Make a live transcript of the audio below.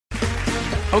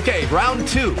Okay, round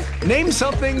two. Name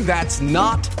something that's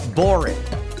not boring.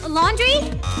 A laundry?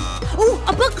 Ooh,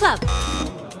 a book club.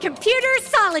 Computer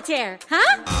solitaire,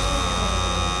 huh?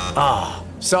 Ah,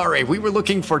 sorry, we were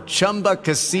looking for Chumba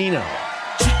Casino.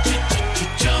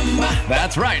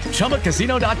 That's right,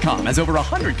 ChumbaCasino.com has over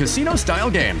 100 casino-style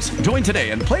games. Join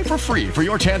today and play for free for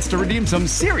your chance to redeem some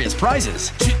serious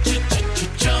prizes.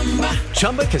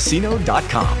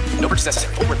 ChumbaCasino.com. No purchase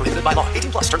necessary. Void where prohibited by law.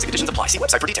 18+. Terms and conditions apply. See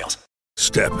website for details.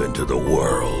 Step into the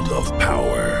world of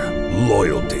power,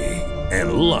 loyalty,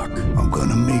 and luck. I'm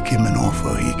gonna make him an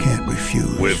offer he can't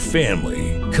refuse. With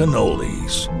family,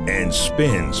 cannolis, and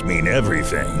spins mean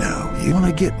everything. Now, you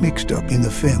wanna get mixed up in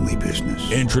the family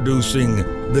business. Introducing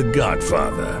The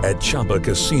Godfather at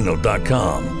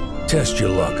ChumbaCasino.com. Test your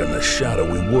luck in the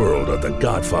shadowy world of The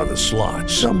Godfather slot.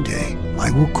 Someday,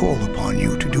 I will call upon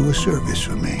you to do a service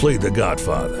for me. Play The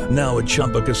Godfather, now at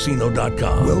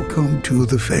ChumbaCasino.com. Welcome to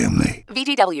the family.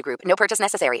 VGW Group. No purchase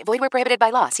necessary. Void where prohibited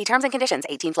by law. See terms and conditions.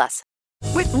 18+.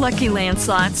 With Lucky Land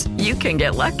Slots, you can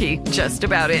get lucky just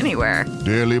about anywhere.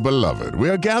 Dearly beloved, we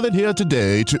are gathered here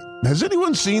today to... Has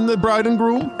anyone seen the bride and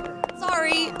groom?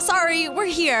 Sorry, we're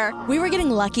here. We were getting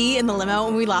lucky in the limo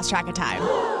and we lost track of time.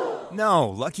 No,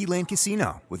 Lucky Land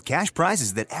Casino, with cash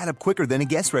prizes that add up quicker than a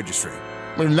guest registry.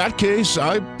 In that case,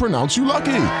 I pronounce you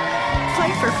lucky.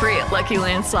 Play for free at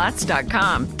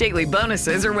LuckyLandSlots.com. Daily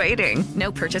bonuses are waiting. No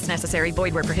purchase necessary.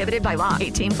 Void where prohibited by law.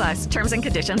 18+. Terms and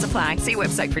conditions apply. See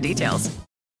website for details.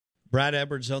 Brad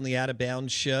Edwards on the Out of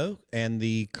Bounds show and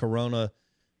the Corona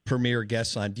Premier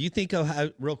guest line. Do you think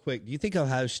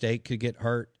Ohio State could get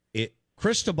hurt?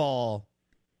 Cristobal,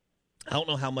 I don't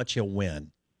know how much he'll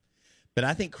win, but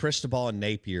I think Cristobal and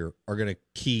Napier are going to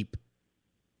keep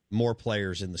more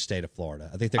players in the state of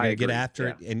Florida. I think they're going to get after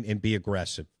it and be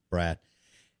aggressive, Brad.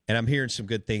 And I'm hearing some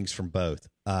good things from both.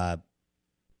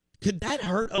 Could that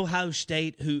hurt Ohio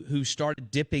State, who started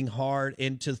dipping hard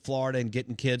into Florida and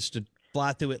getting kids to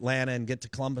fly through Atlanta and get to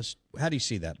Columbus? How do you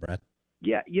see that, Brad?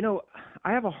 Yeah,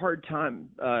 I have a hard time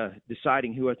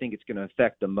deciding who I think it's going to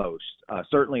affect the most.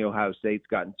 Certainly Ohio State's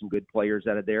gotten some good players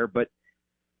out of there, but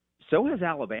so has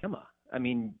Alabama. I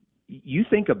mean, you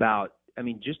think about,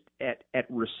 just at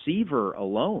receiver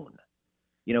alone,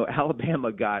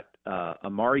 Alabama got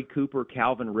Amari Cooper,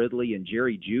 Calvin Ridley, and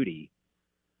Jerry Jeudy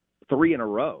 3 in a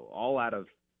row, all out of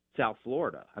South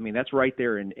Florida. That's right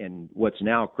there in what's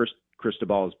now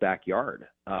Cristobal's backyard.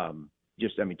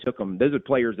 Took them. Those are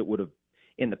players that would have,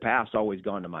 in the past, always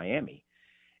gone to Miami.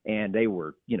 And they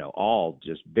were, all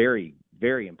just very,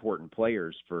 very important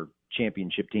players for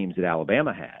championship teams that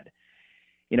Alabama had.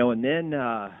 And then,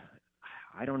 I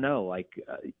don't know,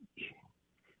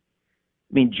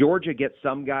 Georgia gets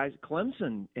some guys.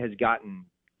 Clemson has gotten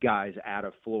guys out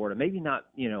of Florida, maybe not,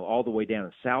 all the way down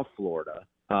to South Florida.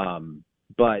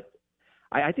 But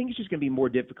I think it's just going to be more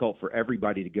difficult for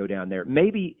everybody to go down there.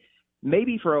 Maybe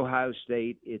for Ohio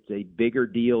State, it's a bigger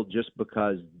deal just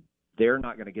because they're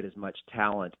not going to get as much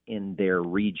talent in their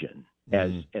region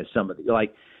as some of the,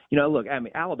 look,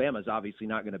 Alabama's obviously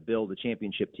not going to build a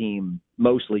championship team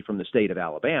mostly from the state of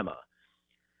Alabama.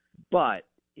 But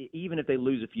even if they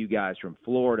lose a few guys from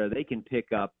Florida, they can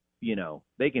pick up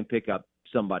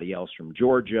somebody else from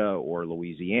Georgia or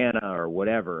Louisiana or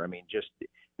whatever.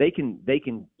 They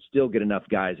can still get enough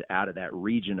guys out of that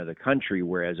region of the country,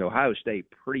 whereas Ohio State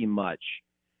pretty much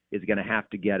is going to have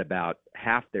to get about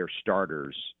half their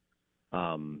starters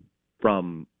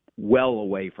from well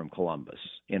away from Columbus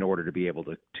in order to be able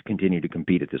to continue to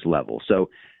compete at this level. So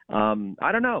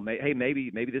I don't know. Maybe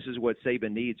this is what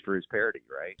Saban needs for his parity,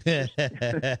 right?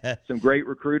 Some great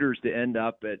recruiters to end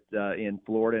up in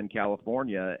Florida and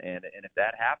California, and if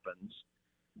that happens,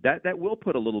 that will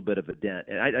put a little bit of a dent.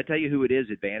 And I tell you who it is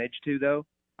advantage to, though.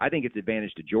 I think it's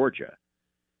advantage to Georgia,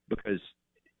 because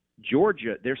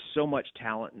Georgia, there's so much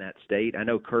talent in that state. I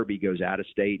know Kirby goes out of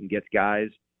state and gets guys,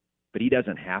 but he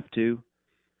doesn't have to.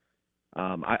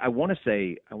 I want to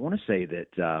say that.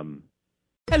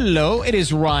 Hello, it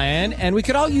is Ryan, and we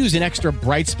could all use an extra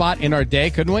bright spot in our day,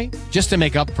 couldn't we? Just to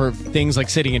make up for things like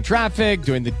sitting in traffic,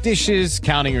 doing the dishes,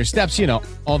 counting your steps,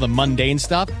 all the mundane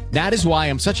stuff. That is why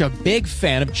I'm such a big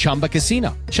fan of Chumba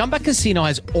Casino. Chumba Casino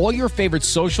has all your favorite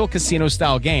social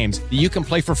casino-style games that you can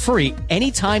play for free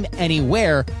anytime,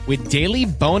 anywhere with daily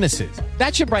bonuses.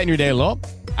 That should brighten your day a little.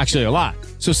 Actually, a lot.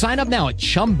 So sign up now at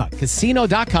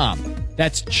ChumbaCasino.com.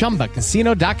 That's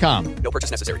ChumbaCasino.com. No purchase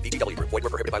necessary. VGW Group. Void where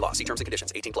prohibited by law. See terms and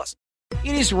conditions. 18+.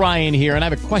 It is Ryan here, and I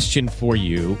have a question for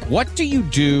you. What do you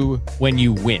do when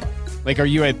you win? Like, are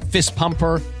you a fist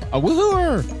pumper, a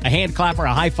woohooer, a hand clapper,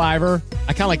 a high fiver?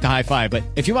 I kind of like the high five, but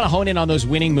if you want to hone in on those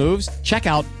winning moves, check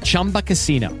out Chumba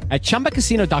Casino. At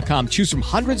ChumbaCasino.com, choose from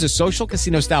hundreds of social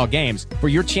casino-style games for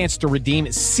your chance to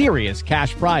redeem serious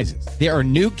cash prizes. There are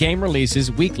new game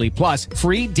releases weekly, plus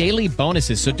free daily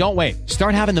bonuses. So don't wait.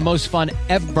 Start having the most fun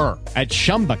ever at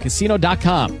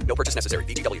ChumbaCasino.com. No purchase necessary.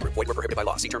 VGW Group. Void where prohibited by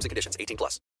law. See terms and conditions.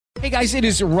 18+. Hey guys, it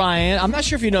is Ryan. I'm not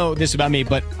sure if you know this about me,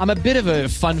 but I'm a bit of a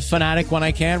fun fanatic when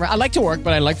I can. I like to work,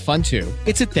 but I like fun too.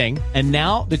 It's a thing. And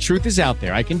now the truth is out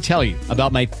there. I can tell you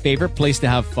about my favorite place to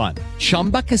have fun.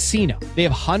 Chumba Casino. They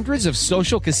have hundreds of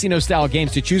social casino style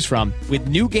games to choose from with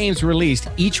new games released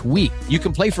each week. You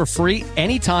can play for free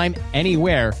anytime,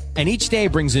 anywhere. And each day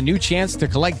brings a new chance to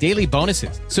collect daily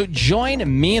bonuses. So join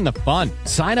me in the fun.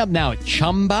 Sign up now at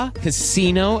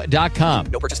ChumbaCasino.com.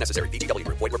 No purchase necessary. VGW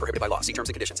Group. Void where prohibited by law. See terms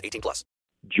and conditions. 18+.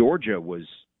 Georgia was,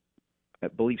 I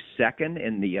believe, second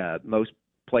in the most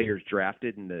players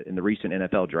drafted in the recent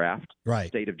NFL draft. Right.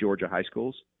 State of Georgia high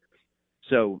schools.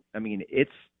 So, I mean,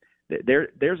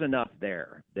 there's enough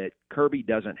there that Kirby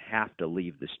doesn't have to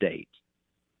leave the state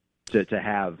to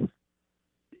have,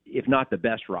 if not the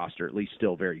best roster, at least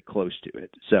still very close to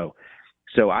it. So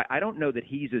I don't know that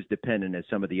he's as dependent as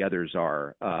some of the others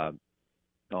are on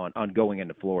going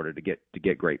into Florida to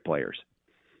get great players.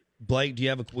 Blake, do you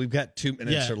have we've got 2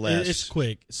 minutes or less. It's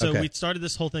quick. So we started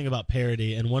this whole thing about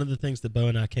parity, and one of the things that Bo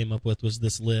and I came up with was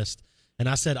this list. And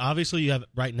I said, obviously, you have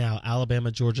right now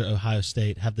Alabama, Georgia, Ohio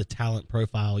State have the talent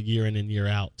profile year in and year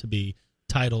out to be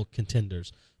title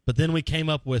contenders. But then we came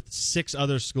up with 6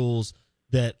 other schools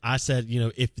that I said,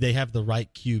 if they have the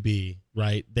right QB,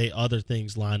 right, other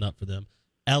things line up for them.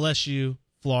 LSU,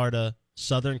 Florida,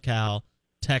 Southern Cal,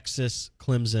 Texas,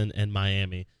 Clemson, and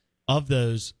Miami. Of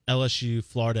those, LSU,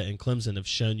 Florida, and Clemson have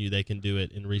shown you they can do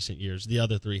it in recent years. The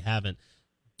other 3 haven't.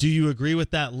 Do you agree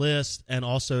with that list? And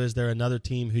also, is there another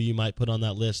team who you might put on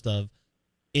that list of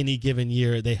any given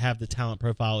year they have the talent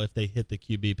profile if they hit the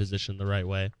QB position the right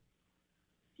way?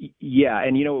 Yeah,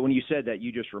 and when you said that,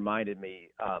 you just reminded me,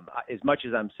 as much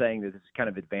as I'm saying that this is kind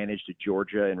of advantage to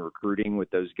Georgia in recruiting with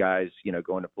those guys,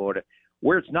 going to Florida,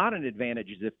 where it's not an advantage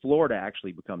is if Florida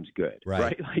actually becomes good,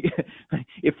 right? Like,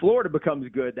 if Florida becomes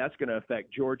good, that's going to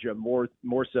affect Georgia more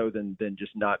so than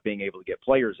just not being able to get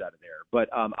players out of there. But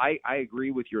I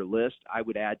agree with your list. I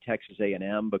would add Texas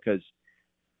A&M because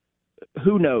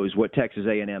who knows what Texas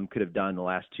A&M could have done the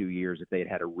last 2 years if they had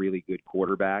had a really good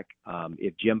quarterback.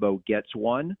 If Jimbo gets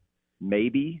one,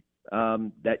 maybe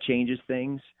that changes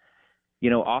things.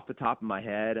 Off the top of my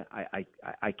head, I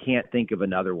can't think of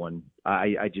another one.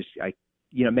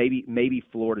 Maybe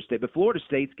Florida State, but Florida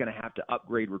State's going to have to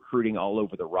upgrade recruiting all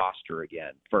over the roster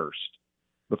again first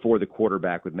before the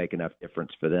quarterback would make enough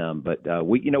difference for them. But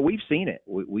we've seen it.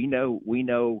 We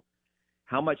know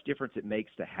how much difference it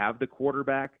makes to have the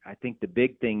quarterback. I think the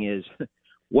big thing is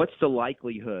what's the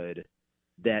likelihood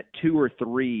that 2 or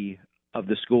 3 of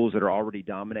the schools that are already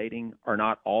dominating are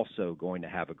not also going to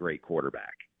have a great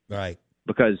quarterback. Right.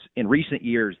 Because in recent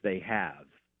years they have.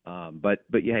 But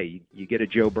hey, you get a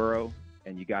Joe Burrow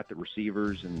and you got the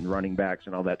receivers and running backs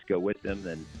and all that to go with them,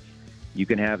 then you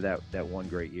can have that one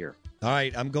great year. All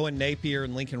right, I'm going Napier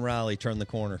and Lincoln Riley turn the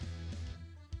corner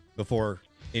before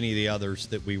any of the others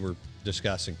that we were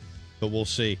discussing. But we'll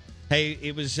see. Hey,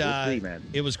 it was man.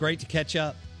 It was great to catch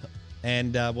up,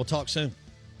 and we'll talk soon.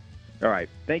 All right.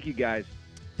 Thank you, guys.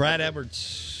 Brad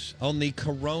Edwards on the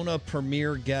Corona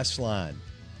Premier Guest Line,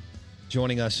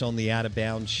 joining us on the Out of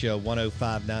Bounds Show,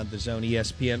 105.9 The Zone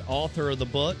ESPN, author of the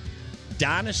book,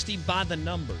 Dynasty by the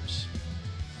Numbers,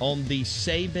 on the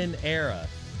Saban era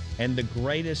and the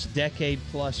greatest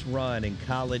decade-plus run in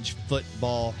college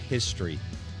football history.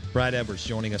 Brad Edwards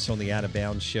joining us on the Out of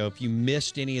Bounds Show. If you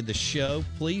missed any of the show,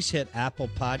 please hit Apple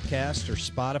Podcast or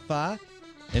Spotify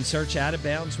and search Out of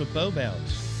Bounds with Bo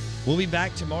Bounds. We'll be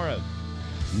back tomorrow.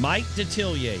 Mike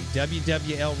Detillier,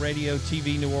 WWL Radio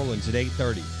TV New Orleans at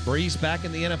 8:30. Breeze back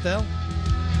in the NFL.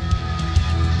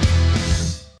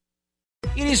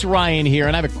 It is Ryan here,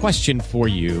 and I have a question for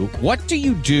you. What do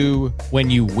you do when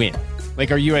you win?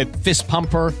 Like, are you a fist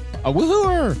pumper, a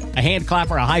woohooer, a hand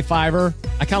clapper, a high fiver?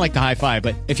 I kind of like the high five,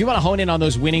 but if you want to hone in on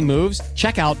those winning moves,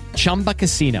 check out Chumba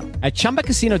Casino. At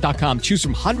ChumbaCasino.com, choose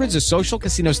from hundreds of social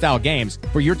casino-style games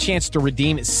for your chance to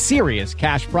redeem serious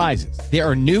cash prizes. There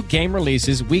are new game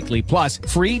releases weekly, plus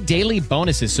free daily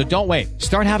bonuses. So don't wait.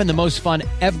 Start having the most fun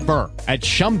ever at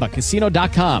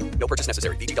ChumbaCasino.com. No purchase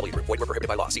necessary. VGW Group. Void where prohibited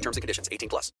by law. See terms and conditions.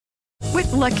 18+.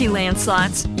 With Lucky Land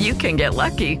Slots, you can get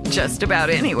lucky just about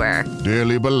anywhere.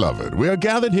 Dearly beloved, we are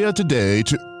gathered here today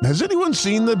to... Has anyone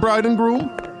seen the bride and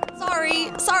groom?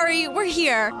 Sorry, we're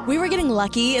here. We were getting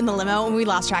lucky in the limo and we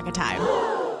lost track of time.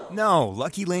 No,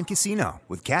 Lucky Land Casino,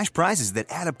 with cash prizes that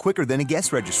add up quicker than a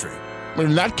guest registry.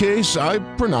 In that case, I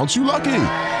pronounce you lucky.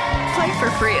 Play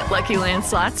for free at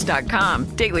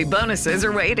LuckyLandSlots.com. Daily bonuses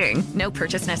are waiting. No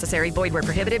purchase necessary. Void where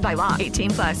prohibited by law.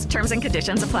 18+. Terms and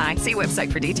conditions apply. See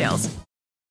website for details.